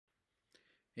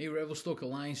Hey, Revelstoke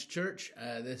Alliance Church.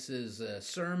 This is a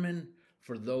sermon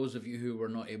for those of you who were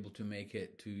not able to make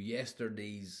it to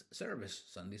yesterday's service,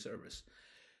 Sunday service.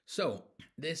 So,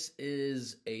 this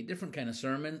is a different kind of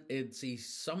sermon. It's a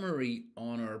summary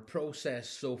on our process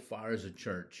so far as a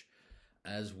church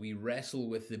as we wrestle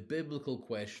with the biblical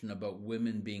question about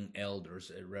women being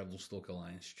elders at Revelstoke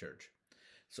Alliance Church.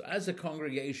 So, as a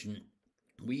congregation,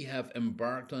 we have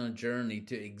embarked on a journey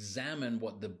to examine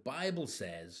what the Bible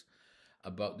says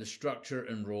about the structure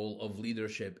and role of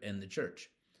leadership in the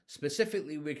church.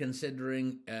 Specifically, we're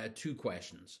considering two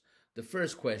questions. The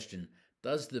first question,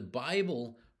 does the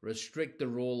Bible restrict the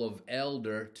role of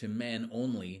elder to men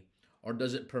only, or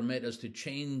does it permit us to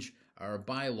change our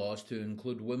bylaws to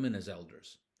include women as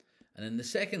elders? And then the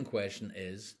second question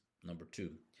is, number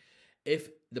two, if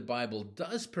the Bible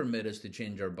does permit us to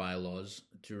change our bylaws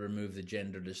to remove the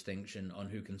gender distinction on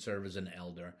who can serve as an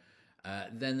elder,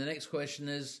 then the next question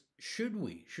is, should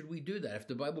we? Should we do that? If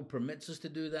the Bible permits us to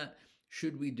do that,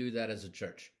 should we do that as a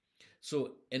church?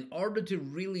 So in order to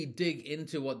really dig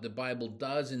into what the Bible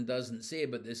does and doesn't say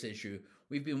about this issue,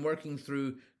 we've been working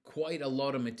through quite a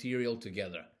lot of material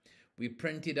together. We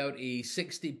printed out a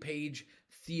 60-page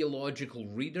theological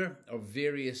reader of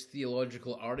various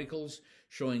theological articles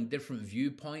showing different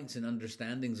viewpoints and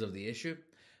understandings of the issue.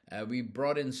 We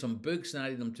brought in some books and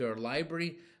added them to our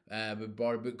library. We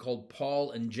bought a book called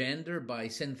Paul and Gender by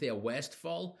Cynthia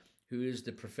Westfall, who is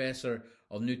the professor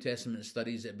of New Testament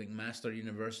studies at McMaster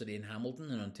University in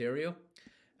Hamilton in Ontario.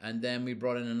 And then we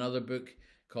brought in another book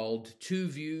called Two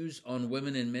Views on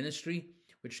Women in Ministry,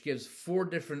 which gives 4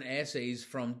 different essays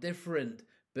from different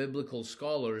biblical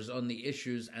scholars on the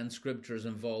issues and scriptures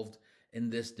involved in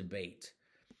this debate.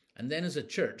 And then as a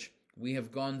church, we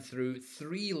have gone through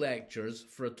 3 lectures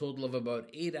for a total of about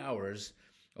 8 hours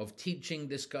of teaching,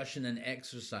 discussion, and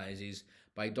exercises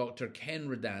by Dr. Ken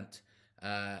Redant,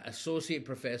 Associate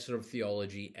Professor of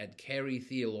Theology at Kerry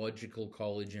Theological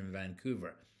College in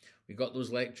Vancouver. We got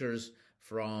those lectures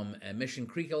from Mission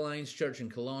Creek Alliance Church in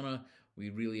Kelowna. We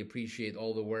really appreciate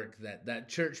all the work that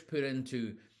church put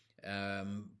into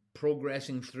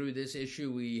progressing through this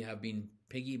issue. We have been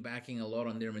piggybacking a lot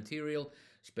on their material.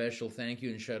 Special thank you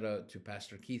and shout out to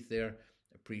Pastor Keith there.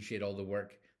 Appreciate all the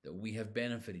work that we have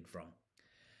benefited from.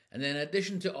 And then in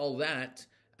addition to all that,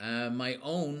 my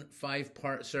own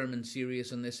 5-part sermon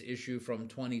series on this issue from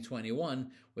 2021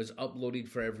 was uploaded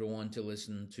for everyone to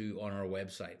listen to on our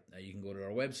website. You can go to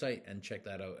our website and check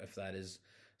that out if that is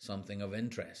something of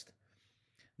interest.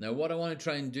 Now, what I want to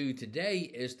try and do today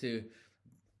is to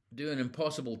do an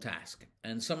impossible task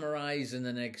and summarize in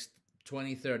the next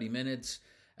 20-30 minutes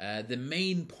the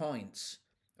main points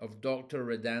of Dr.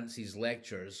 Redant's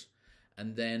lectures,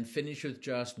 and then finish with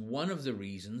just one of the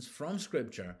reasons from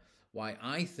Scripture why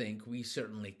I think we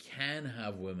certainly can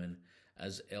have women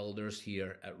as elders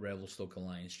here at Revelstoke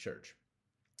Alliance Church.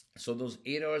 So those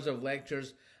 8 hours of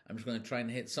lectures, I'm just going to try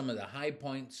and hit some of the high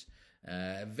points,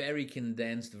 a very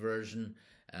condensed version.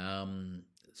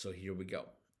 So here we go.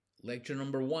 Lecture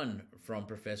number 1 from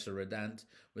Professor Redant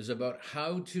was about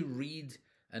how to read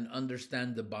and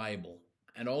understand the Bible,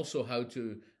 and also how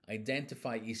to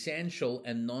identify essential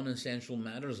and non-essential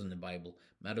matters in the Bible,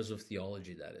 matters of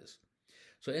theology, that is.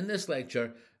 So in this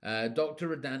lecture, Dr.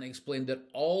 Redant explained that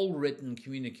all written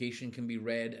communication can be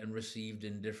read and received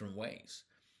in different ways,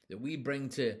 that we bring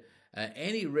to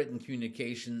any written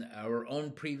communication our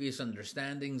own previous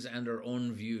understandings and our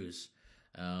own views.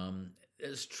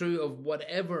 It's true of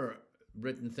whatever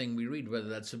written thing we read, whether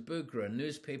that's a book or a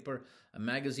newspaper, a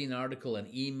magazine article, an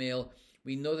email.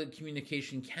 We know that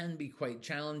communication can be quite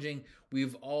challenging.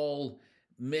 We've all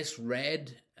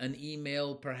misread an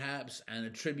email perhaps and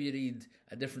attributed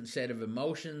a different set of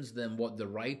emotions than what the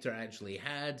writer actually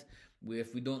had.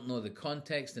 If we don't know the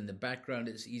context and the background,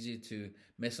 it's easy to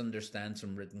misunderstand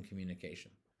some written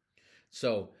communication.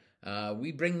 So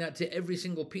we bring that to every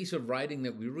single piece of writing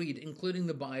that we read, including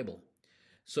the Bible.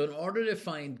 So in order to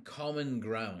find common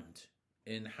ground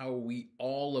in how we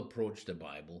all approach the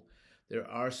Bible, there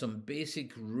are some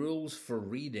basic rules for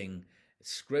reading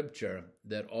Scripture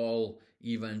that all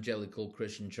evangelical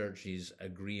Christian churches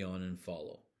agree on and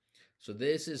follow. So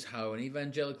this is how an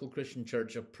evangelical Christian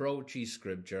church approaches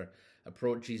Scripture,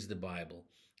 approaches the Bible.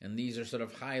 And these are sort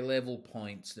of high-level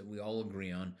points that we all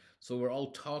agree on. So we're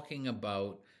all talking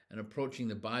about and approaching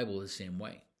the Bible the same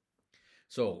way.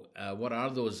 So what are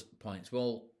those points?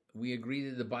 Well, we agree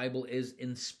that the Bible is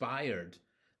inspired.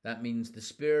 That means the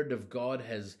Spirit of God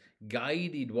has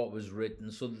guided what was written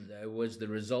so that it was the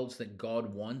results that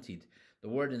God wanted. The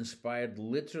word inspired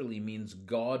literally means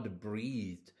God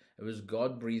breathed. It was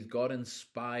God breathed, God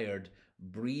inspired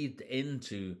breathed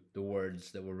into the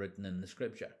words that were written in the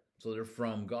scripture. So they're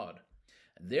from God.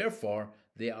 Therefore,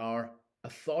 they are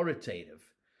authoritative.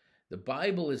 The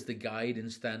Bible is the guide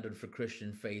and standard for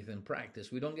Christian faith and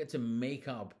practice. We don't get to make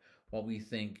up what we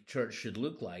think church should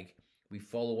look like. We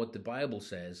follow what the Bible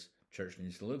says church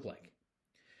needs to look like.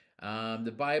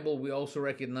 The Bible, we also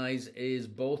recognize, is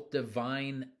both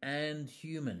divine and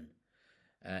human,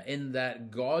 in that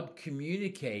God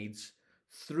communicates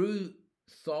through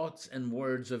thoughts and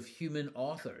words of human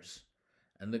authors,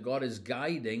 and that God is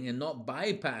guiding and not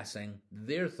bypassing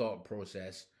their thought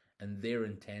process and their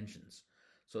intentions.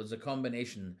 So it's a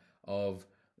combination of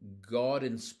God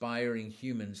inspiring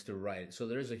humans to write. So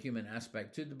there is a human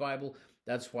aspect to the Bible.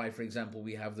 That's why, for example,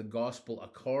 we have the gospel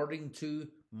according to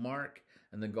Mark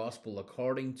and the gospel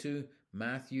according to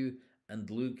Matthew and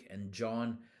Luke and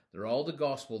John. They're all the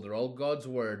gospel, they're all God's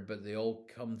word, but they all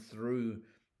come through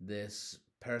this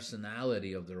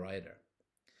personality of the writer.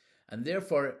 And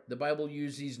therefore, the Bible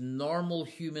uses normal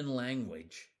human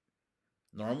language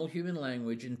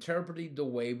interpreted the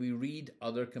way we read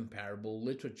other comparable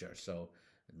literature. So,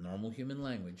 normal human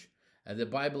language. And the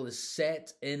Bible is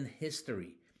set in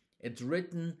history. It's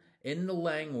written in the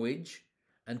language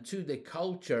and to the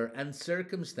culture and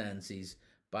circumstances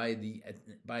by the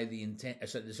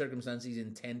circumstances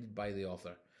intended by the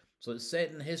author. So it's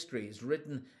set in history. It's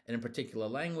written in a particular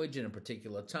language, in a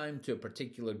particular time, to a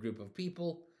particular group of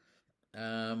people,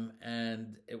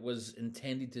 and it was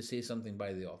intended to say something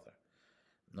by the author.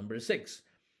 Number 6,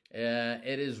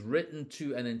 it is written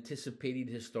to an anticipated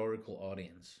historical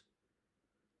audience.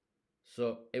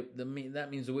 So that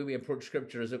means the way we approach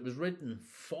Scripture is it was written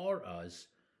for us,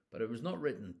 but it was not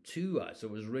written to us.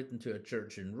 It was written to a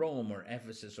church in Rome or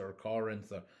Ephesus or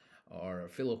Corinth or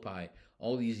Philippi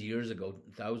all these years ago,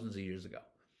 thousands of years ago.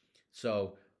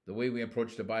 So the way we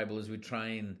approach the Bible is we try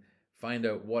and find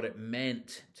out what it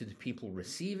meant to the people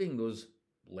receiving those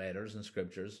letters and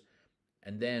scriptures,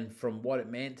 and then from what it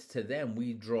meant to them,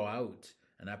 we draw out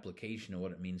an application of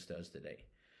what it means to us today.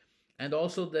 And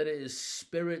also that it is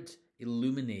Spirit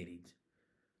illuminated.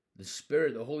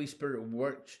 The Holy Spirit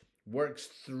works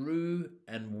through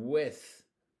and with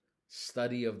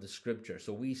study of the Scripture.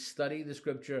 So we study the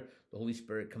Scripture, the Holy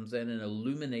Spirit comes in and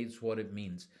illuminates what it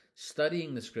means.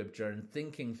 Studying the Scripture and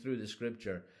thinking through the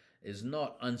Scripture is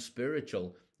not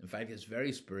unspiritual. In fact, it's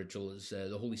very spiritual. It's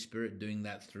the Holy Spirit doing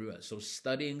that through us. So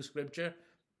studying Scripture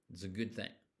is a good thing.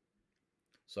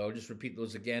 So I'll just repeat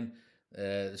those again.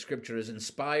 The Scripture is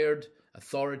inspired,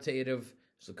 authoritative.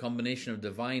 It's a combination of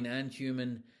divine and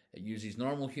human. It uses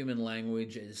normal human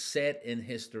language. It is set in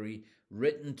history,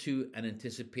 written to an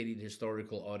anticipated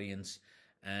historical audience,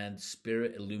 and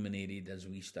Spirit illuminated as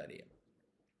we study it.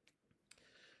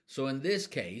 So in this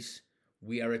case,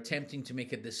 we are attempting to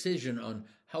make a decision on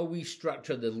how we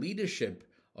structure the leadership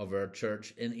of our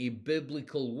church in a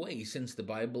biblical way, since the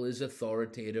Bible is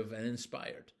authoritative and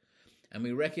inspired. And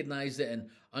we recognize that in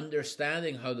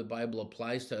understanding how the Bible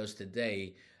applies to us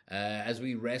today, as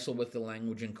we wrestle with the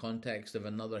language and context of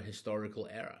another historical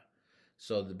era.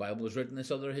 So the Bible was written in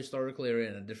this other historical era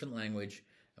in a different language,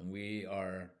 and we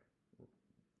are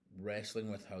wrestling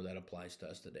with how that applies to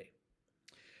us today.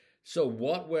 So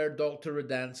what were Dr.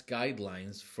 Redant's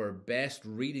guidelines for best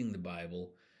reading the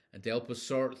Bible and to help us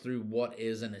sort through what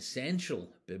is an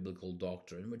essential biblical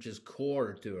doctrine, which is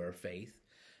core to our faith,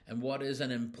 and what is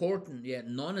an important yet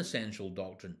non-essential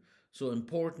doctrine, so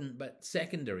important but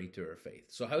secondary to our faith?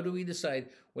 So how do we decide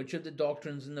which of the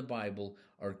doctrines in the Bible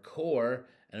are core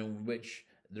and which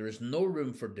there is no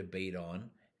room for debate on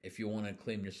if you want to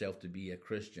claim yourself to be a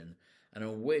Christian, and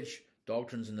on which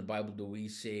doctrines in the Bible do we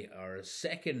say are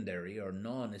secondary or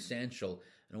non-essential,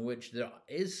 and on which there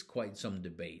is quite some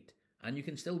debate, and you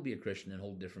can still be a Christian and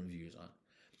hold different views on?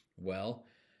 Well,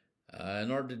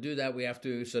 in order to do that, we have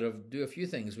to sort of do a few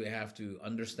things. We have to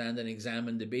understand and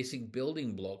examine the basic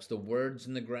building blocks, the words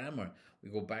and the grammar. We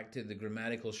go back to the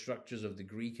grammatical structures of the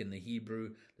Greek and the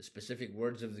Hebrew, the specific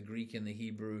words of the Greek and the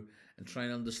Hebrew, and try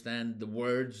and understand the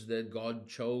words that God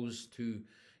chose to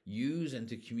use and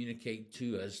to communicate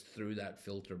to us through that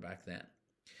filter back then.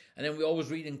 And then we always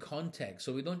read in context,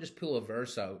 so we don't just pull a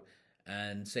verse out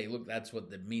and say, look, that's what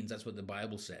that means, that's what the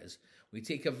Bible says. We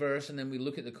take a verse and then we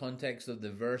look at the context of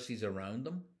the verses around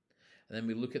them, and then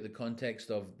we look at the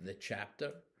context of the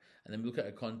chapter, and then we look at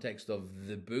the context of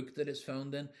the book that it's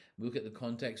found in, we look at the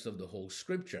context of the whole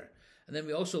Scripture, and then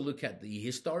we also look at the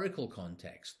historical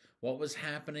context, what was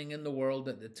happening in the world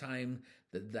at the time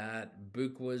that that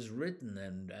book was written,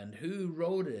 and who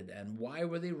wrote it, and why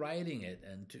were they writing it,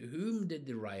 and to whom did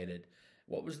they write it,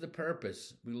 what was the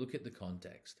purpose? We look at the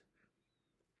context.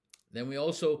 Then we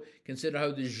also consider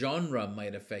how the genre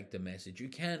might affect the message. You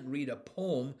can't read a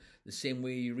poem the same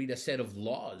way you read a set of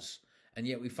laws, and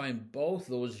yet we find both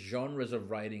those genres of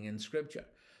writing in Scripture.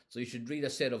 So you should read a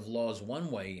set of laws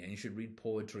one way, and you should read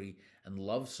poetry and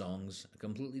love songs a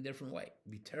completely different way.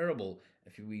 It'd be terrible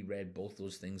if we read both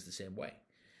those things the same way.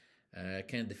 It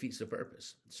kind of defeats the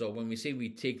purpose. So when we say we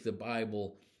take the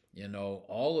Bible,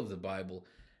 all of the Bible,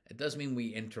 it does mean we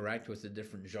interact with the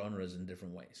different genres in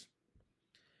different ways.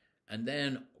 And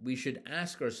then we should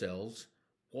ask ourselves,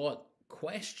 what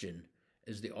question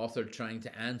is the author trying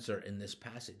to answer in this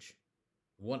passage?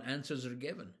 What answers are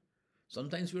given?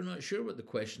 Sometimes we're not sure what the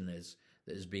question is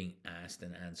that is being asked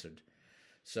and answered.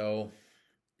 So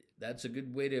that's a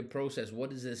good way to process, what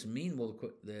does this mean? Well,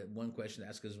 the one question to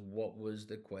ask is, what was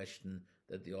the question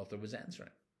that the author was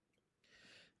answering?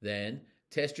 Then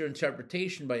test your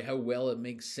interpretation by how well it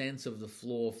makes sense of the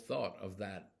flow of thought, of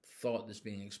that thought that's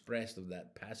being expressed, of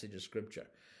that passage of Scripture.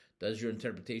 Does your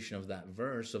interpretation of that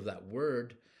verse, of that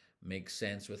word, make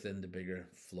sense within the bigger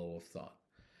flow of thought?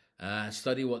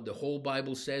 Study what the whole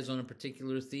Bible says on a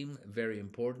particular theme, very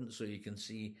important, so you can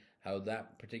see how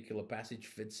that particular passage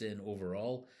fits in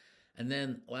overall. And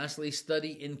then lastly,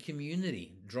 study in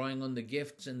community, drawing on the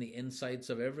gifts and the insights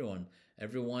of everyone.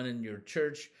 Everyone in your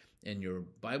church, in your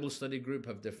Bible study group,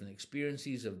 have different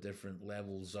experiences, of different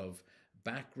levels of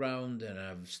background, and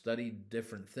have studied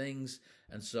different things,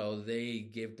 and so they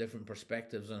give different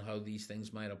perspectives on how these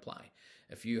things might apply.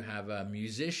 If you have a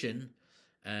musician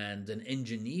and an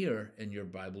engineer in your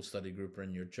Bible study group or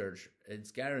in your church,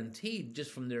 it's guaranteed, just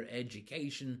from their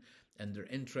education and their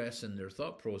interests and their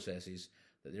thought processes,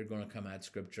 that they're going to come at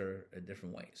Scripture in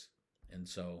different ways. And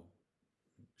so,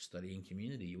 studying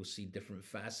community, you'll see different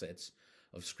facets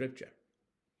of Scripture.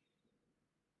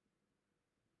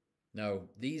 Now,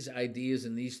 these ideas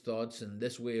and these thoughts and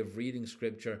this way of reading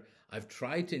Scripture, I've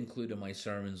tried to include in my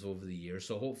sermons over the years,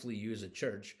 so hopefully you as a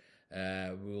church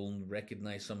will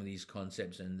recognize some of these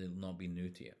concepts and they'll not be new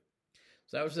to you.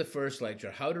 So that was the first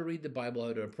lecture, how to read the Bible,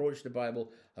 how to approach the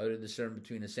Bible, how to discern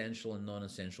between essential and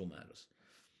non-essential matters.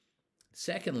 The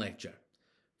second lecture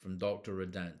from Dr.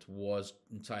 Redant was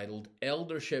entitled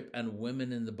Eldership and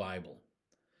Women in the Bible.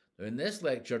 Now, in this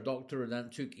lecture, Dr.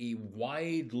 Redant took a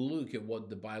wide look at what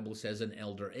the Bible says an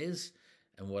elder is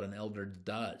and what an elder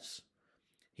does.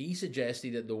 He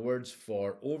suggested that the words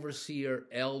for overseer,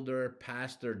 elder,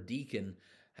 pastor, deacon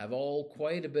have all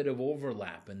quite a bit of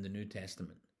overlap in the New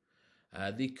Testament.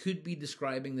 They could be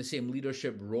describing the same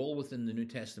leadership role within the New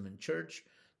Testament church,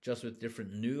 just with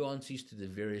different nuances to the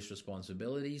various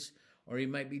responsibilities, or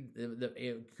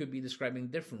it could be describing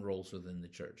different roles within the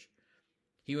church.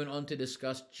 He went on to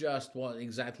discuss just what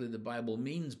exactly the Bible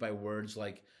means by words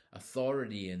like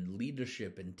authority and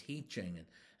leadership and teaching,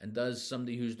 and does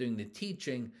somebody who's doing the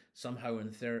teaching somehow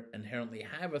inherently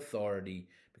have authority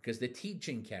because the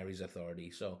teaching carries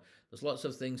authority. So there's lots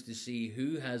of things to see: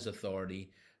 who has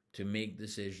authority to make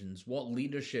decisions, what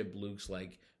leadership looks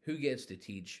like, who gets to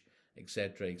teach,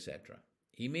 etc., etc.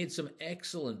 He made some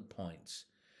excellent points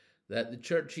that the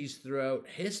churches throughout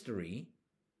history,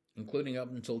 including up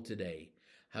until today,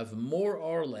 have more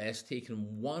or less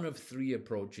taken one of three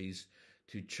approaches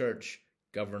to church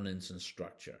governance and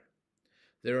structure.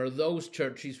 There are those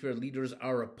churches where leaders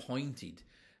are appointed.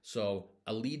 So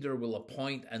a leader will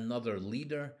appoint another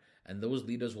leader, and those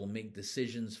leaders will make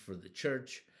decisions for the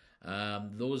church.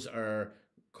 Those are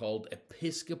called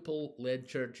Episcopal-led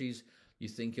churches. You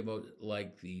think about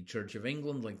like the Church of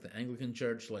England, like the Anglican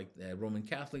Church, like the Roman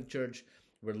Catholic Church,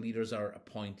 where leaders are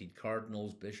appointed: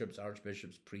 cardinals, bishops,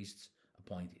 archbishops, priests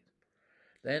appointed.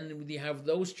 Then you have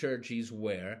those churches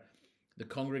where the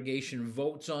congregation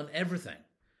votes on everything,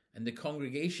 and the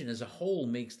congregation as a whole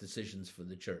makes decisions for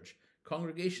the church.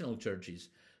 Congregational churches,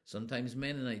 sometimes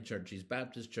Mennonite churches,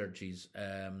 Baptist churches,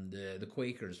 the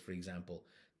Quakers, for example.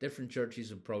 Different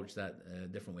churches approach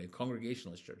that different way,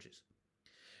 Congregationalist churches.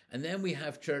 And then we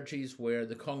have churches where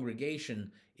the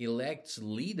congregation elects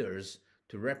leaders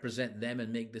to represent them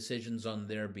and make decisions on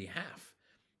their behalf.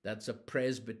 That's a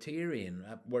Presbyterian.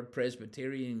 That word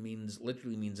Presbyterian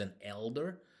literally means an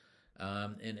elder.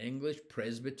 In English,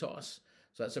 presbytos.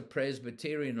 So that's a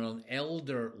Presbyterian or an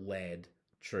elder-led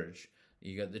church.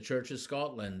 You got the Church of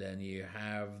Scotland, and you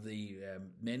have the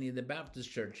many of the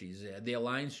Baptist churches. The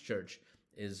Alliance Church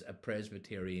is a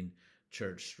Presbyterian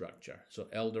church structure, so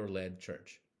elder-led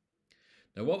church.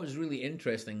 Now, what was really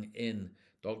interesting in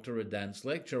Dr. Redant's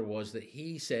lecture was that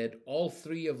he said all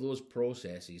three of those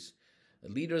processes,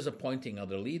 leaders appointing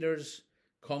other leaders,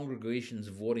 congregations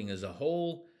voting as a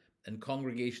whole, and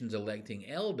congregations electing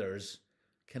elders,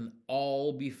 can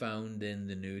all be found in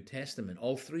the New Testament.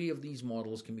 All three of these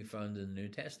models can be found in the New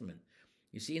Testament.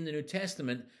 You see, in the New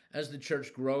Testament, as the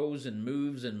church grows and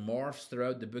moves and morphs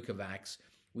throughout the book of Acts,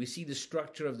 we see the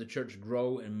structure of the church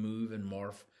grow and move and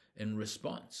morph in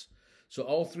response. So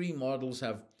all three models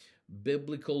have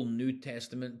biblical New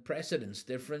Testament precedents.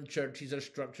 Different churches are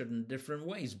structured in different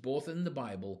ways, both in the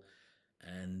Bible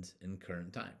and in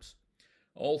current times.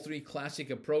 All three classic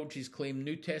approaches claim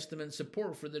New Testament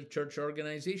support for the church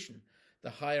organization. The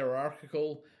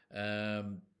hierarchical,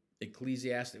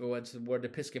 ecclesiastical, it's the word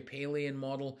Episcopalian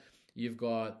model. You've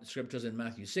got scriptures in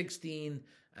Matthew 16,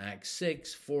 Acts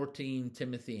 6, 14,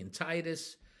 Timothy and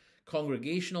Titus.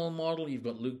 Congregational model, you've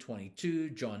got Luke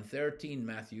 22, John 13,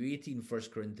 Matthew 18, 1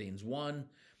 Corinthians 1.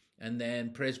 And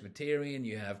then Presbyterian,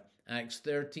 you have Acts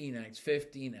 13, Acts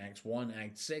 15, Acts 1,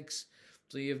 Acts 6.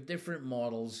 So you have different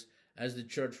models as the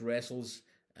church wrestles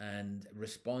and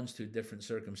responds to different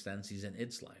circumstances in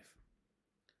its life.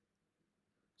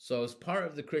 So as part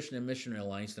of the Christian and Missionary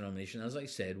Alliance denomination, as I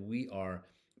said, we are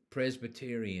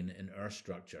Presbyterian in our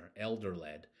structure,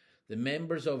 elder-led. The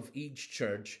members of each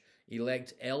church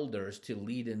elect elders to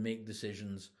lead and make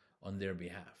decisions on their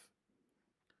behalf.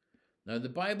 Now, the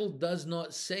Bible does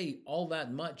not say all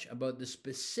that much about the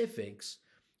specifics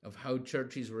of how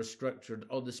churches were structured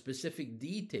or the specific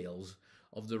details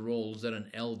of the roles that an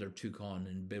elder took on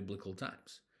in biblical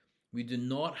times. We do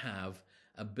not have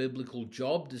a biblical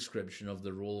job description of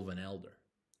the role of an elder.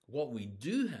 What we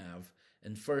do have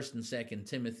in 1st and 2nd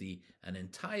Timothy and in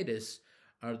Titus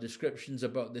are descriptions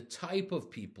about the type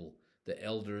of people the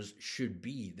elders should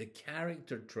be, the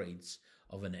character traits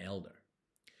of an elder.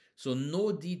 So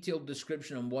no detailed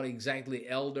description on what exactly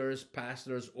elders,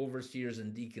 pastors, overseers,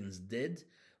 and deacons did,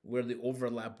 where the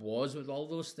overlap was with all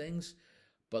those things,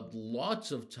 but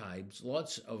lots of types,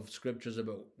 lots of scriptures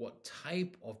about what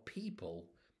type of people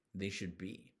they should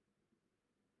be.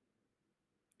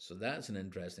 So that's an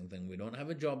interesting thing. We don't have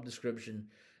a job description,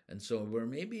 and so we're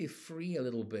maybe free a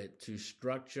little bit to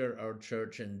structure our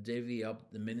church and divvy up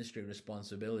the ministry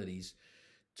responsibilities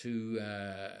to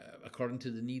according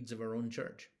to the needs of our own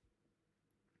church.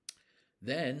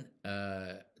 Then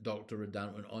Dr.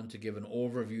 Redant went on to give an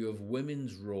overview of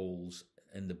women's roles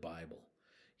in the Bible.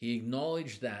 He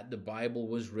acknowledged that the Bible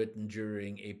was written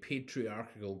during a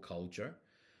patriarchal culture,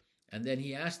 and then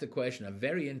he asked the question, a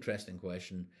very interesting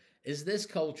question: is this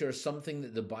culture something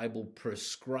that the Bible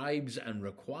prescribes and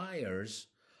requires,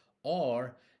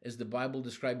 or is the Bible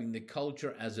describing the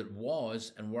culture as it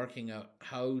was and working out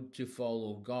how to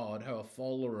follow God, how a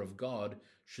follower of God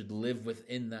should live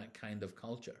within that kind of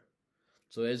culture?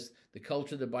 So is the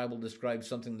culture the Bible describes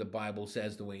something the Bible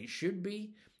says the way it should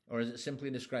be, or is it simply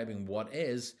describing what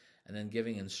is and then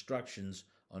giving instructions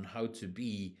on how to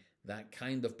be that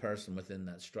kind of person within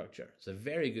that structure? It's a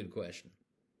very good question.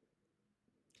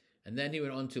 And then he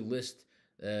went on to list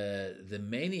the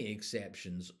many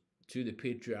exceptions to the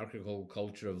patriarchal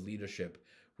culture of leadership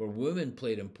where women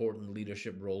played important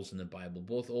leadership roles in the Bible,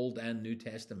 both Old and New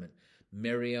Testament.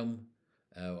 Miriam,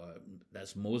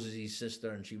 that's Moses'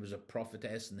 sister, and she was a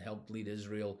prophetess and helped lead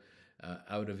Israel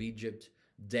out of Egypt.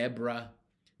 Deborah,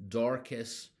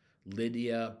 Dorcas,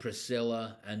 Lydia,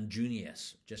 Priscilla, and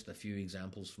Junius, just a few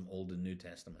examples from Old and New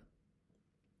Testament.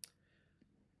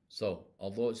 So,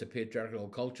 although it's a patriarchal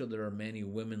culture, there are many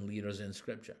women leaders in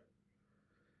Scripture.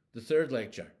 The third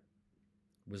lecture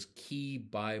was key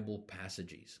Bible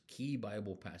passages. Key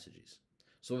Bible passages.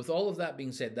 So with all of that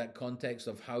being said, that context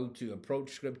of how to approach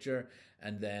Scripture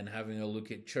and then having a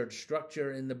look at church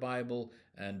structure in the Bible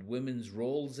and women's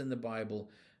roles in the Bible,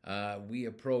 we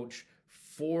approach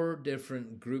 4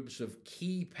 different groups of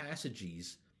key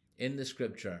passages in the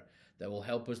Scripture that will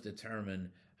help us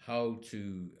determine how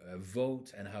to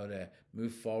vote and how to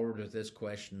move forward with this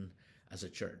question as a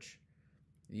church.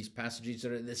 These passages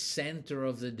are at the center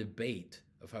of the debate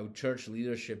of how church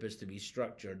leadership is to be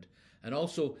structured, and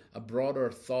also a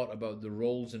broader thought about the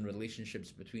roles and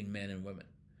relationships between men and women.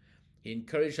 He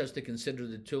encouraged us to consider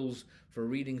the tools for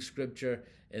reading Scripture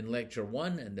in Lecture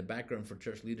 1 and the background for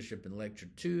church leadership in Lecture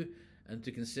 2, and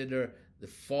to consider the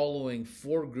following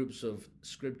 4 groups of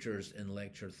Scriptures in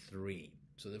Lecture 3.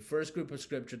 So the first group of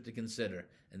Scripture to consider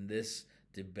in this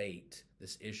debate,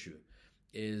 this issue,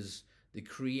 is the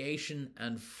creation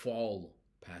and fall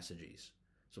passages.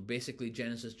 So basically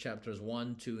Genesis chapters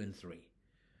 1, 2, and 3.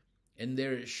 In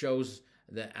there it shows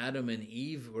that Adam and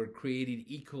Eve were created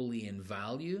equally in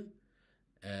value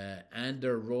and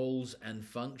their roles and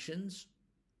functions,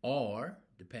 or,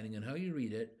 depending on how you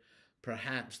read it,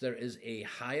 perhaps there is a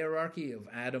hierarchy of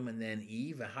Adam and then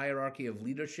Eve, a hierarchy of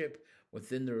leadership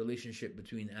within the relationship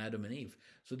between Adam and Eve.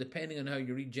 So depending on how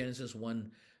you read Genesis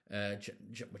 1,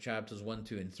 chapters 1,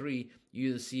 2, and 3, you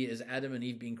either see it as Adam and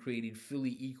Eve being created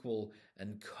fully equal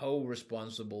and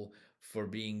co-responsible for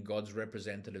being God's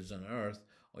representatives on earth,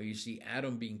 or you see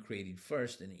Adam being created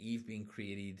first and Eve being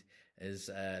created as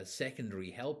a secondary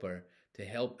helper to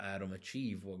help Adam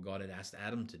achieve what God had asked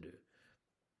Adam to do.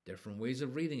 Different ways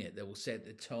of reading it that will set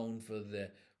the tone for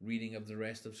the reading of the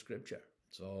rest of Scripture.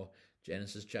 So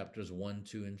Genesis chapters 1,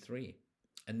 2, and 3.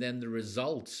 And then the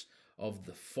results of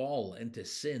the fall into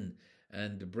sin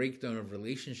and the breakdown of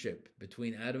relationship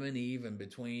between Adam and Eve and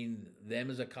between them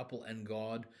as a couple and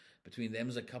God, between them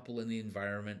as a couple and the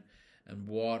environment, and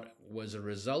what was a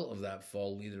result of that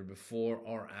fall either before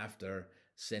or after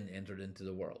sin entered into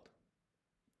the world.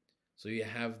 So you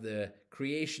have the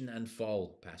creation and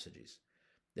fall passages.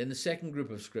 Then the second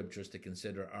group of scriptures to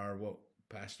consider are what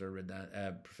Professor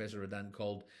Redan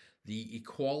called the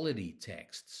equality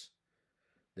texts.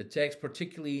 The texts,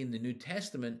 particularly in the New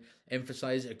Testament,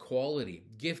 emphasize equality,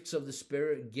 gifts of the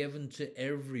Spirit given to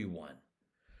everyone.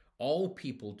 All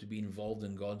people to be involved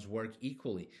in God's work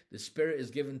equally. The Spirit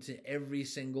is given to every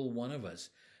single one of us.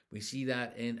 We see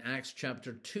that in Acts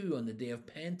chapter 2 on the day of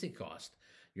Pentecost.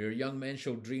 Your young men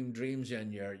shall dream dreams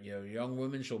and your young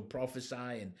women shall prophesy,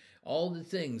 and all the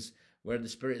things where the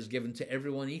Spirit is given to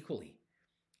everyone equally.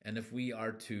 And if we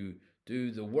are to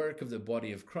do the work of the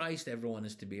body of Christ, everyone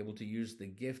is to be able to use the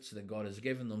gifts that God has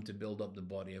given them to build up the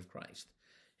body of Christ.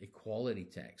 Equality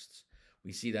texts.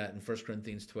 We see that in 1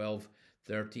 Corinthians 12,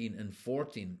 13, and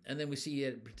 14. And then we see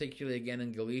it particularly again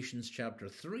in Galatians chapter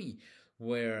 3,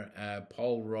 where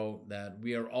Paul wrote that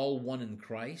we are all one in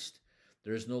Christ.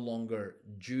 There is no longer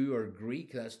Jew or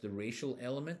Greek. That's the racial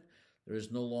element. There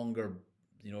is no longer,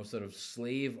 sort of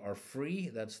slave or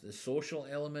free. That's the social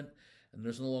element. And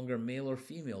there's no longer male or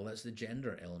female. That's the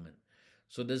gender element.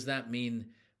 So does that mean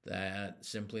that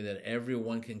simply that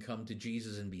everyone can come to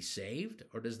Jesus and be saved?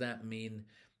 Or does that mean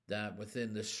that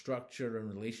within the structure and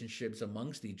relationships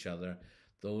amongst each other,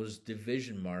 those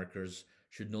division markers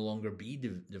should no longer be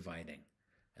dividing,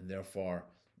 and therefore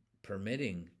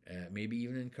permitting, maybe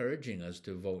even encouraging us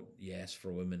to vote yes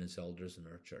for women as elders in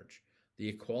our church? The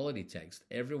equality text,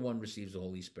 everyone receives the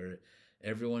Holy Spirit,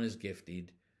 everyone is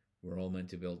gifted, we're all meant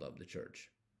to build up the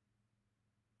church.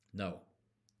 No,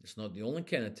 it's not the only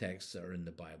kind of texts that are in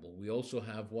the Bible. We also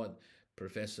have what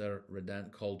Professor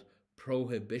Redant called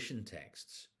prohibition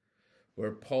texts,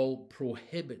 where Paul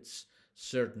prohibits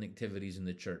certain activities in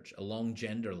the church along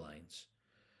gender lines.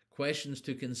 Questions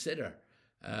to consider.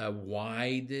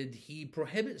 Why did he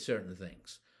prohibit certain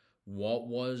things? What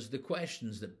was the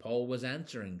questions that Paul was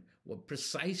answering? What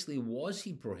precisely was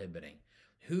he prohibiting?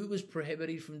 Who was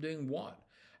prohibited from doing what?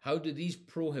 How do these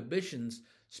prohibitions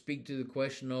speak to the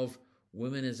question of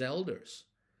women as elders?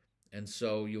 And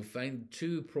so you'll find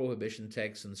two prohibition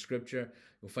texts in Scripture.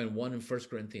 You'll find one in 1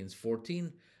 Corinthians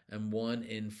 14 and one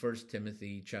in 1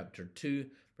 Timothy chapter 2,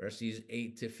 verses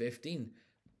 8 to 15.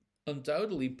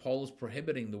 Undoubtedly, Paul is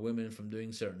prohibiting the women from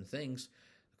doing certain things.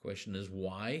 The question is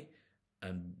why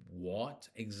and what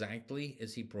exactly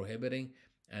is he prohibiting?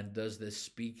 And does this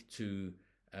speak to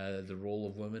the role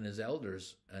of women as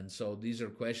elders? And so these are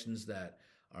questions that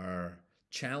are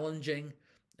challenging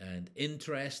and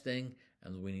interesting,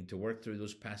 and we need to work through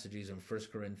those passages in 1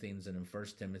 Corinthians and in 1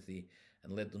 Timothy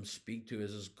and let them speak to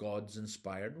us as God's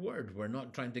inspired word. We're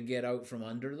not trying to get out from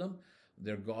under them.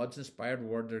 They're God's inspired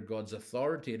word. They're God's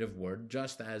authoritative word,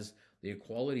 just as the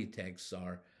equality texts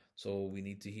are. So we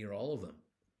need to hear all of them.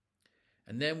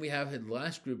 And then we have the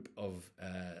last group of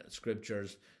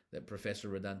scriptures that Professor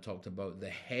Redan talked about, the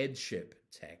headship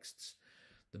texts.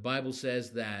 The Bible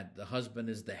says that the husband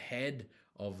is the head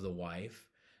of the wife.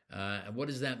 And what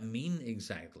does that mean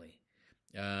exactly?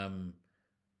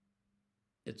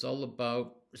 It's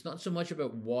not so much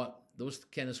about what, those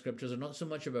kind of scriptures are not so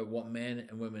much about what men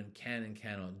and women can and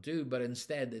cannot do, but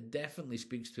instead it definitely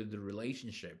speaks to the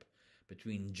relationship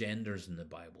between genders in the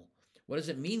Bible. What does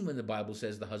it mean when the Bible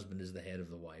says the husband is the head of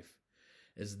the wife?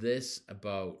 Is this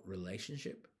about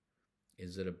relationship?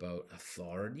 Is it about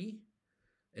authority?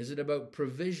 Is it about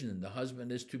provision? The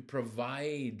husband is to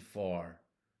provide for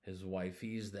his wife.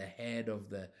 He is the head of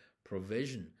the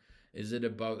provision. Is it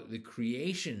about the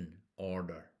creation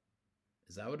order?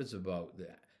 Is that what it's about?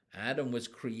 Adam was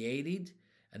created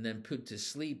and then put to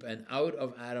sleep, and out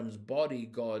of Adam's body,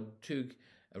 God took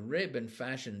a rib and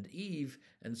fashioned Eve,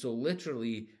 and so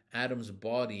literally Adam's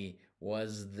body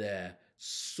was the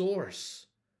source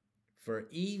for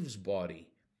Eve's body.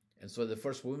 And so the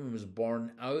first woman was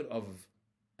born out of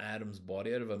Adam's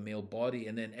body, out of a male body,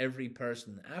 and then every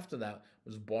person after that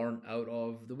was born out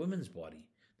of the woman's body.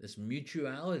 This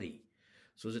mutuality.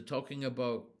 So is it talking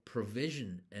about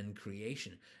provision and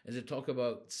creation? Is it talk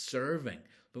about serving?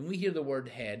 When we hear the word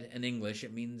head in English,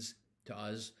 it means to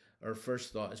us, our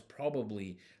first thought is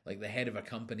probably like the head of a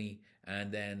company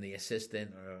and then the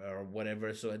assistant or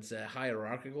whatever. So it's a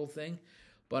hierarchical thing.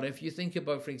 But if you think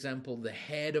about, for example, the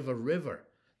head of a river,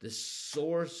 the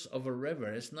source of a river,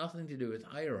 it's nothing to do with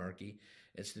hierarchy.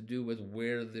 It's to do with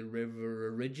where the river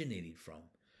originated from.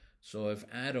 So if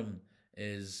Adam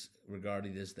is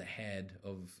regarded as the head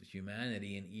of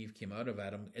humanity and Eve came out of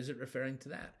Adam, is it referring to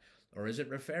that? Or is it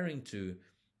referring to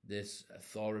this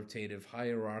authoritative,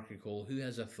 hierarchical, who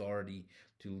has authority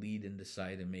to lead and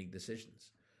decide and make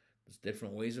decisions? There's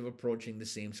different ways of approaching the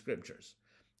same scriptures.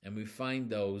 And we find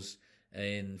those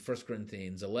in 1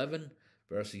 Corinthians 11,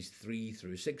 verses 3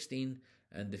 through 16,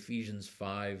 and Ephesians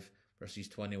 5, verses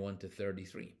 21 to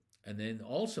 33. And then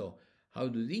also, how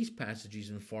do these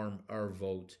passages inform our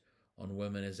vote on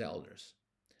women as elders?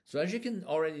 So as you can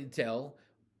already tell,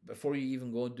 before you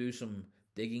even go and do some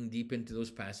digging deep into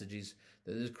those passages,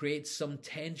 that it creates some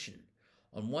tension.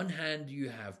 On one hand, you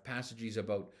have passages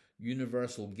about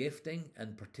universal gifting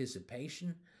and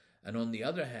participation, and on the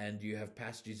other hand, you have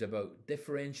passages about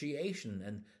differentiation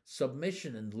and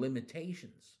submission and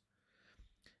limitations.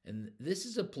 And this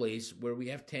is a place where we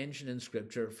have tension in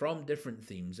Scripture from different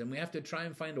themes, and we have to try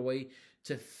and find a way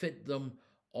to fit them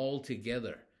all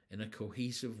together in a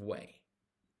cohesive way.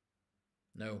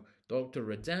 Now, Dr.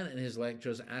 Redan in his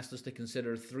lectures asked us to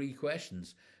consider 3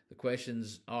 questions. The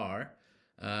questions are,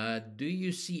 do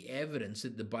you see evidence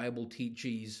that the Bible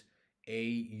teaches a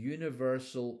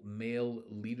universal male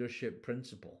leadership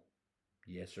principle?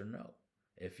 Yes or no?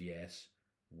 If yes,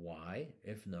 why?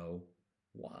 If no,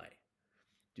 why?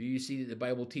 Do you see that the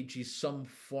Bible teaches some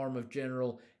form of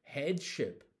general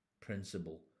headship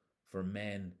principle for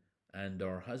men and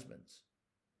our husbands?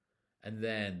 And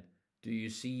then, do you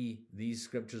see these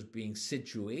scriptures being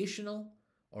situational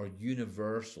or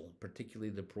universal,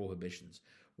 particularly the prohibitions?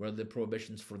 Were the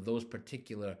prohibitions for those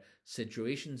particular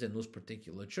situations in those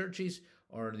particular churches,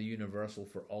 or are they universal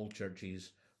for all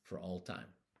churches for all time?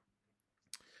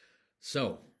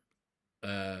 So,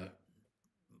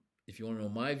 if you want to know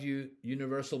my view,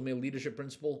 universal male leadership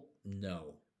principle,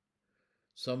 no.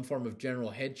 Some form of general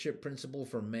headship principle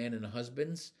for men and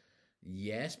husbands,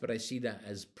 yes, but I see that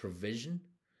as provision.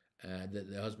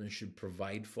 That the husband should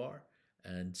provide for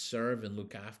and serve and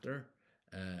look after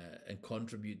and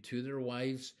contribute to their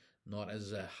wives, not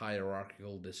as a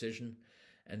hierarchical decision.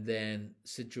 And then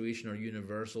situation or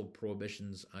universal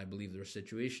prohibitions, I believe they're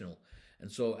situational.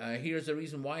 And so here's the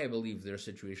reason why I believe they're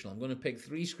situational. I'm going to pick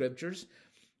 3 scriptures,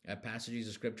 passages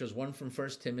of scriptures, one from 1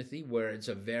 Timothy, where it's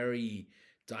a very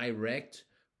direct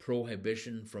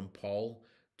prohibition from Paul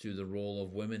to the role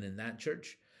of women in that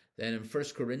church. Then in 1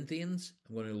 Corinthians,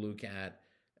 I'm going to look at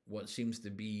what seems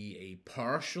to be a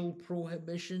partial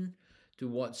prohibition to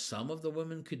what some of the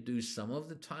women could do some of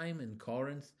the time in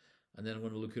Corinth. And then I'm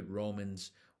going to look at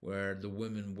Romans, where the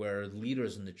women were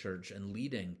leaders in the church and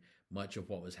leading much of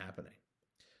what was happening.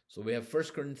 So we have 1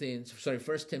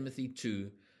 Timothy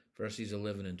 2, verses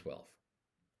 11 and 12.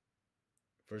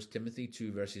 1 Timothy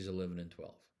 2, verses 11 and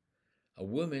 12. A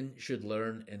woman should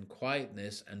learn in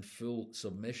quietness and full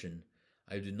submission.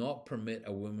 I do not permit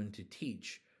a woman to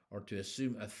teach or to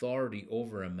assume authority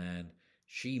over a man.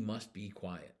 She must be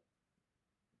quiet.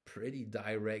 Pretty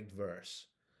direct verse.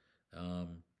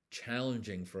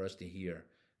 Challenging for us to hear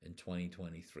in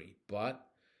 2023. But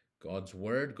God's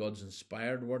word, God's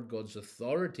inspired word, God's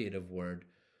authoritative word,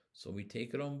 so we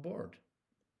take it on board.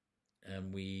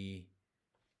 And we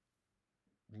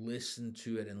listen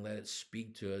to it and let it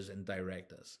speak to us and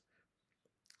direct us.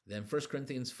 Then 1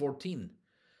 Corinthians 14.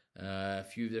 A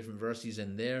few different verses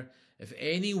in there. If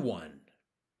anyone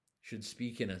should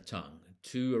speak in a tongue,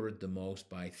 2 are at the most,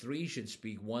 by 3 should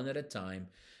speak 1 at a time,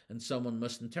 and someone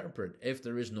must interpret. If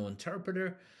there is no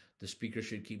interpreter, the speaker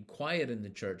should keep quiet in the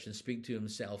church and speak to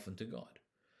himself and to God.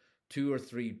 2 or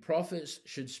 3 prophets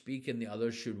should speak, and the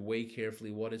others should weigh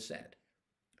carefully what is said.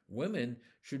 Women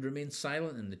should remain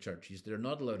silent in the churches. They're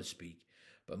not allowed to speak,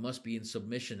 but must be in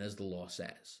submission as the law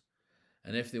says.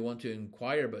 And if they want to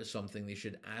inquire about something, they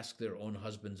should ask their own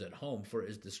husbands at home, for it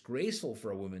is disgraceful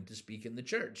for a woman to speak in the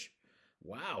church.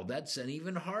 Wow, that's an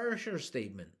even harsher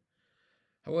statement.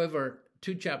 However,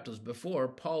 2 chapters before,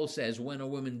 Paul says when a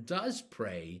woman does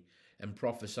pray and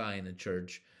prophesy in a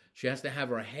church, she has to have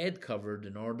her head covered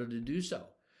in order to do so.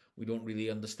 We don't really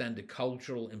understand the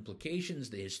cultural implications,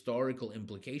 the historical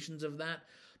implications of that.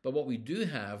 But what we do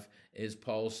have is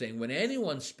Paul saying when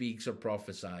anyone speaks or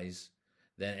prophesies,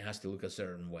 then it has to look a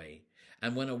certain way.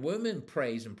 And when a woman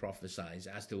prays and prophesies,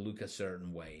 it has to look a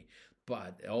certain way.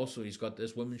 But also he's got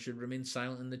this, women should remain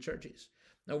silent in the churches.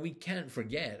 Now, we can't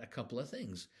forget a couple of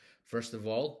things. First of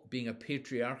all, being a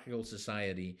patriarchal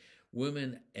society,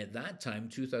 women at that time,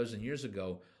 2,000 years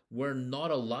ago, were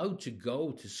not allowed to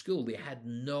go to school. They had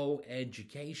no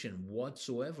education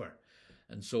whatsoever.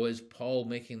 And so is Paul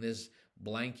making this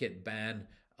blanket ban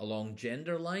along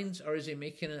gender lines, or is he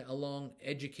making it along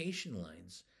education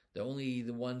lines? That only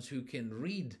the ones who can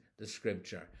read the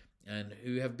scripture and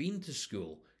who have been to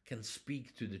school can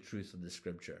speak to the truth of the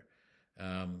scripture.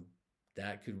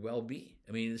 That could well be.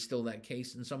 I mean, it's still that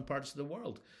case in some parts of the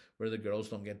world where the girls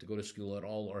don't get to go to school at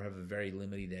all or have a very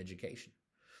limited education.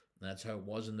 That's how it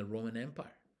was in the Roman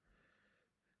Empire.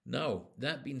 Now,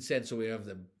 that being said, so we have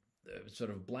the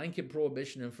sort of blanket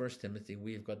prohibition in 1 Timothy.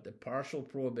 We've got the partial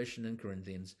prohibition in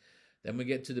Corinthians. Then we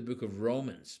get to the book of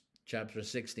Romans, chapter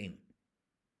 16,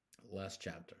 last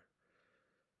chapter.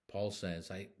 Paul says,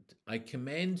 I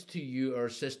commend to you our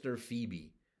sister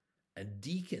Phoebe, a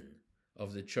deacon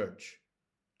of the church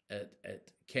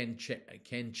at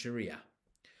Kenchria.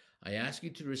 I ask you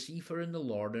to receive her in the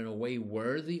Lord in a way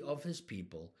worthy of his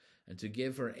people, and to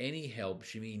give her any help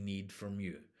she may need from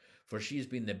you, for she has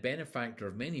been the benefactor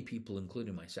of many people,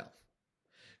 including myself.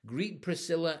 Greet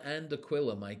Priscilla and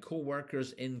Aquila, my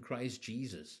co-workers in Christ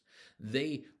Jesus.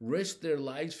 They risked their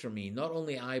lives for me, not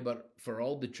only I, but for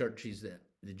all the churches that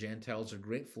the Gentiles are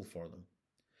grateful for them.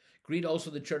 Greet also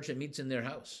the church that meets in their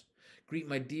house. Greet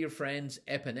my dear friends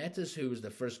Epanetus, who was the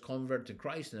first convert to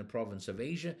Christ in the province of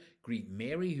Asia. Greet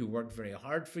Mary, who worked very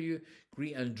hard for you.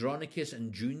 Greet Andronicus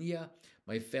and Junia,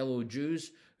 my fellow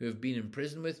Jews, who have been in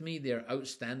prison with me. They are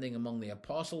outstanding among the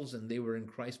apostles, and they were in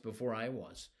Christ before I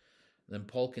was. Then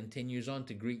Paul continues on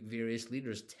to greet various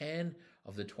leaders. 10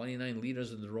 of the 29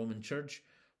 leaders of the Roman church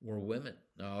were women.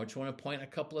 Now, I just want to point a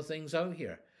couple of things out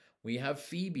here. We have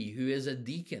Phoebe, who is a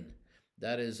deacon.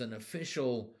 That is an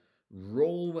official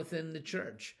role within the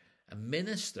church. A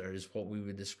minister is what we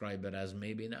would describe it as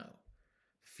maybe now.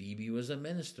 Phoebe was a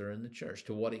minister in the church.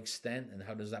 To what extent and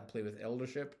how does that play with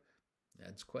eldership?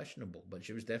 That's questionable, but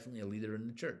she was definitely a leader in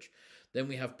the church. Then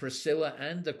we have Priscilla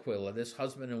and Aquila, this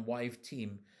husband and wife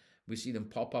team. We see them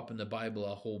pop up in the Bible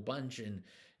a whole bunch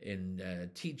in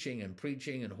teaching and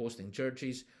preaching and hosting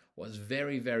churches. What's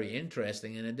very, very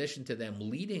interesting, in addition to them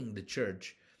leading the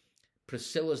church,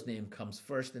 Priscilla's name comes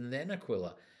first and then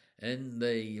Aquila. In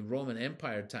the Roman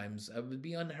Empire times, it would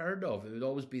be unheard of. It would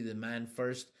always be the man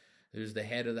first, who's the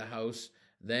head of the house,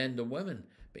 then the women.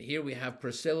 But here we have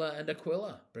Priscilla and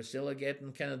Aquila. Priscilla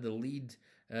getting kind of the lead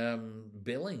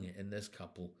billing in this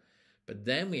couple. But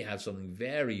then we have something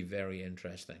very, very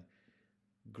interesting.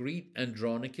 Greet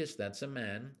Andronicus, that's a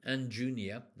man, and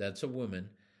Junia, that's a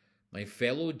woman, my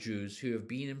fellow Jews who have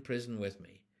been in prison with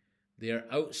me. They are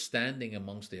outstanding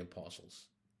amongst the apostles.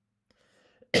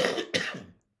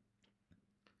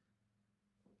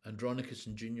 Andronicus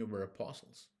and Junia were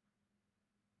apostles.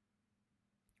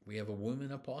 We have a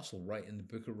woman apostle right in the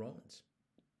book of Romans.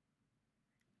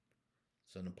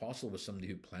 So an apostle was somebody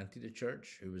who planted a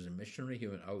church, who was a missionary, who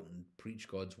went out and preached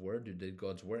God's word, who did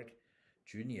God's work.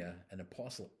 Junia, an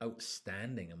apostle,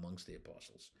 outstanding amongst the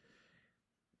apostles,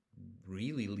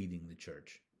 really leading the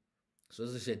church. So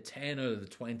as I said, 10 out of the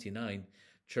 29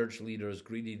 church leaders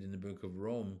greeted in the book of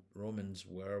Romans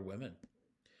were women.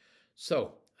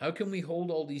 So how can we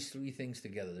hold all these three things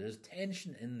together? There's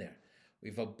tension in there. We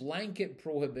have a blanket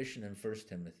prohibition in 1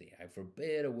 Timothy. I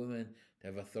forbid a woman to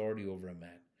have authority over a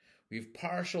man. We have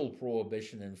partial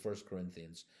prohibition in 1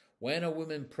 Corinthians. When a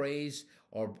woman prays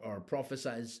or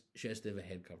prophesies, she has to have a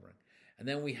head covering. And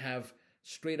then we have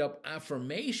straight up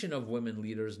affirmation of women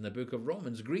leaders in the book of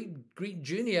Romans. Greet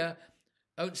Junia,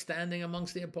 outstanding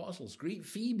amongst the apostles. Greet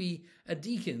Phoebe, a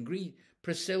deacon. Greet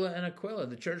Priscilla and Aquila.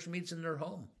 The church meets in their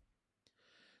home.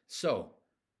 So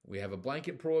we have a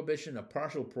blanket prohibition, a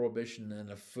partial prohibition,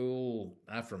 and a full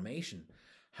affirmation.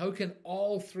 How can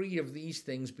all three of these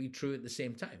things be true at the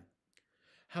same time?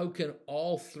 How can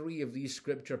all three of these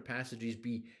scripture passages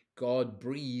be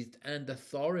God-breathed and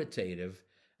authoritative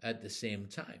at the same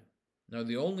time? Now,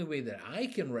 the only way that I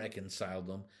can reconcile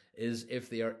them is if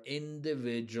they are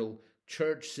individual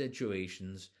church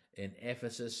situations in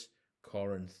Ephesus,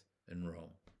 Corinth, and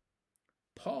Rome.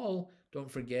 Paul,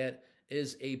 don't forget,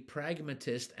 is a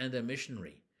pragmatist and a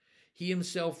missionary. He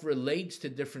himself relates to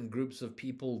different groups of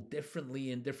people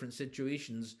differently in different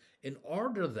situations in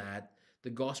order that the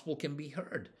gospel can be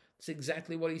heard. That's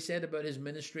exactly what he said about his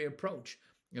ministry approach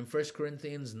in 1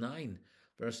 Corinthians 9,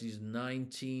 verses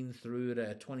 19 through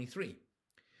to 23.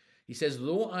 He says,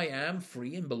 though I am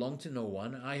free and belong to no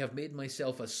one, I have made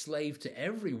myself a slave to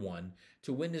everyone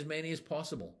to win as many as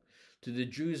possible. To the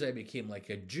Jews I became like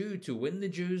a Jew to win the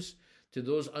Jews. To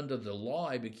those under the law,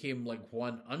 I became like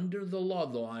one under the law,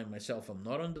 though I myself am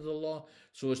not under the law,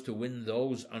 so as to win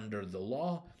those under the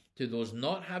law. To those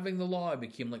not having the law, I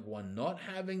became like one not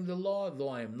having the law, though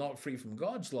I am not free from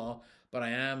God's law, but I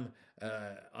am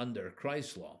under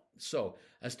Christ's law. So,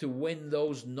 as to win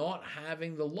those not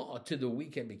having the law, to the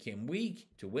weak I became weak.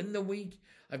 To win the weak,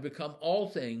 I've become all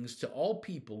things to all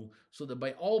people, so that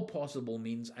by all possible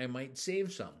means I might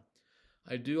save some.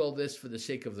 I do all this for the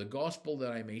sake of the gospel,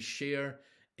 that I may share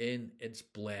in its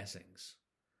blessings.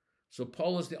 So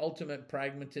Paul is the ultimate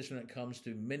pragmatist when it comes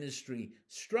to ministry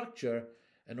structure,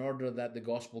 in order that the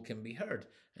gospel can be heard.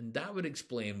 And that would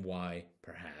explain why,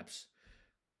 perhaps,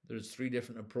 there's 3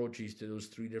 different approaches to those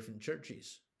 3 different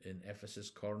churches in Ephesus,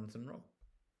 Corinth, and Rome.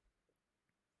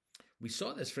 We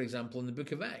saw this, for example, in the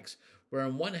book of Acts, where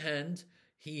on one hand,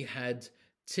 he had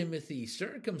Timothy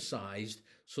circumcised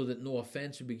so that no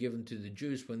offense would be given to the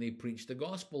Jews when they preached the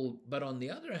gospel. But on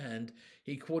the other hand,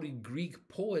 he quoted Greek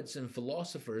poets and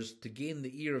philosophers to gain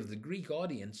the ear of the Greek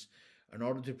audience in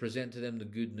order to present to them the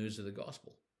good news of the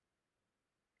gospel.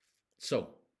 So,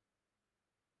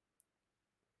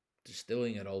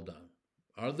 distilling it all down,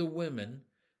 are the women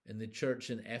in the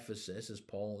church in Ephesus, as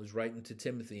Paul is writing to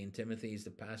Timothy, and Timothy is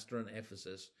the pastor in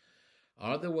Ephesus,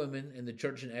 are the women in the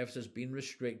church in Ephesus being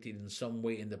restricted in some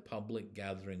way in the public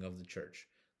gathering of the church?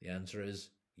 The answer is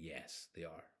yes, they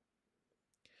are.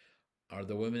 Are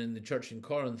the women in the church in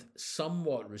Corinth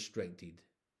somewhat restricted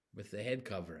with the head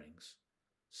coverings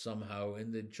somehow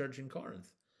in the church in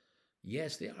Corinth?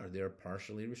 Yes, they are. They are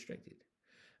partially restricted.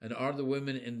 And are the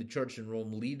women in the church in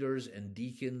Rome leaders and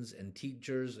deacons and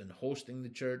teachers and hosting the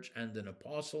church and an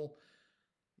apostle?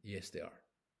 Yes, they are.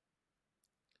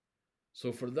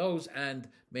 So for those and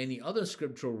many other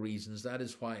scriptural reasons, that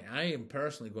is why I am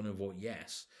personally going to vote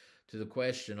yes to the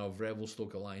question of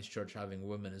Revelstoke Alliance Church having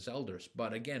women as elders.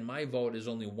 But again, my vote is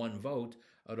only one vote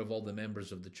out of all the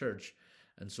members of the church.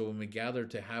 And so when we gather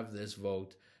to have this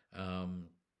vote,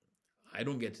 I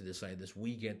don't get to decide this.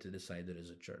 We get to decide it as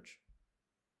a church.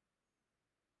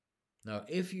 Now,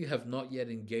 if you have not yet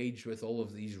engaged with all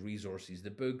of these resources, the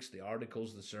books, the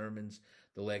articles, the sermons,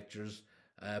 the lectures,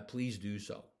 please do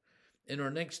so. In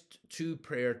our next 2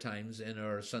 prayer times in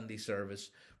our Sunday service,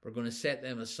 we're going to set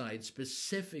them aside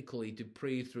specifically to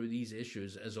pray through these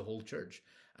issues as a whole church,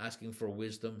 asking for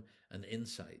wisdom and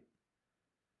insight.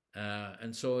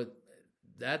 And so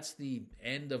that's the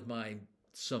end of my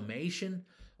summation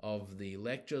of the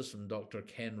lectures from Dr.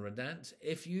 Ken Redant.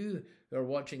 If you who are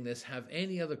watching this have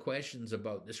any other questions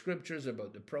about the scriptures,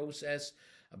 about the process,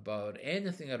 about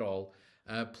anything at all,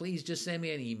 please just send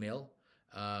me an email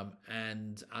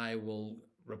and I will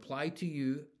reply to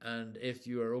you. And if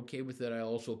you are okay with it, I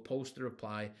also post the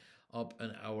reply up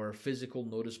on our physical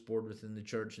notice board within the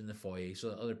church in the foyer so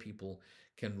that other people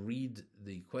can read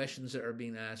the questions that are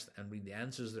being asked and read the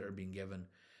answers that are being given.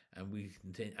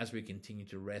 And as we continue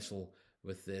to wrestle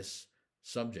with this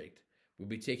subject, we'll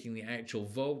be taking the actual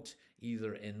vote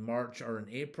either in March or in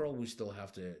April. We still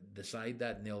have to decide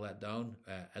that, nail that down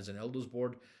as an elders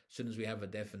board. As soon as we have a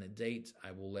definite date,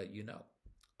 I will let you know.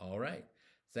 All right.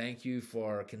 Thank you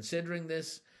for considering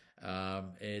this.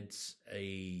 It's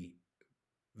a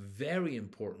very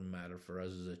important matter for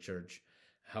us as a church,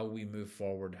 how we move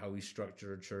forward, how we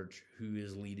structure a church, who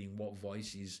is leading, what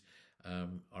voices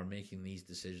are making these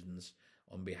decisions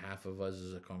on behalf of us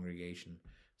as a congregation.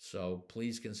 So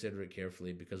please consider it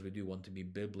carefully, because we do want to be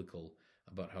biblical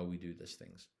about how we do these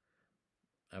things.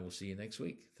 I will see you next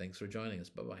week. Thanks for joining us.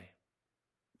 Bye-bye.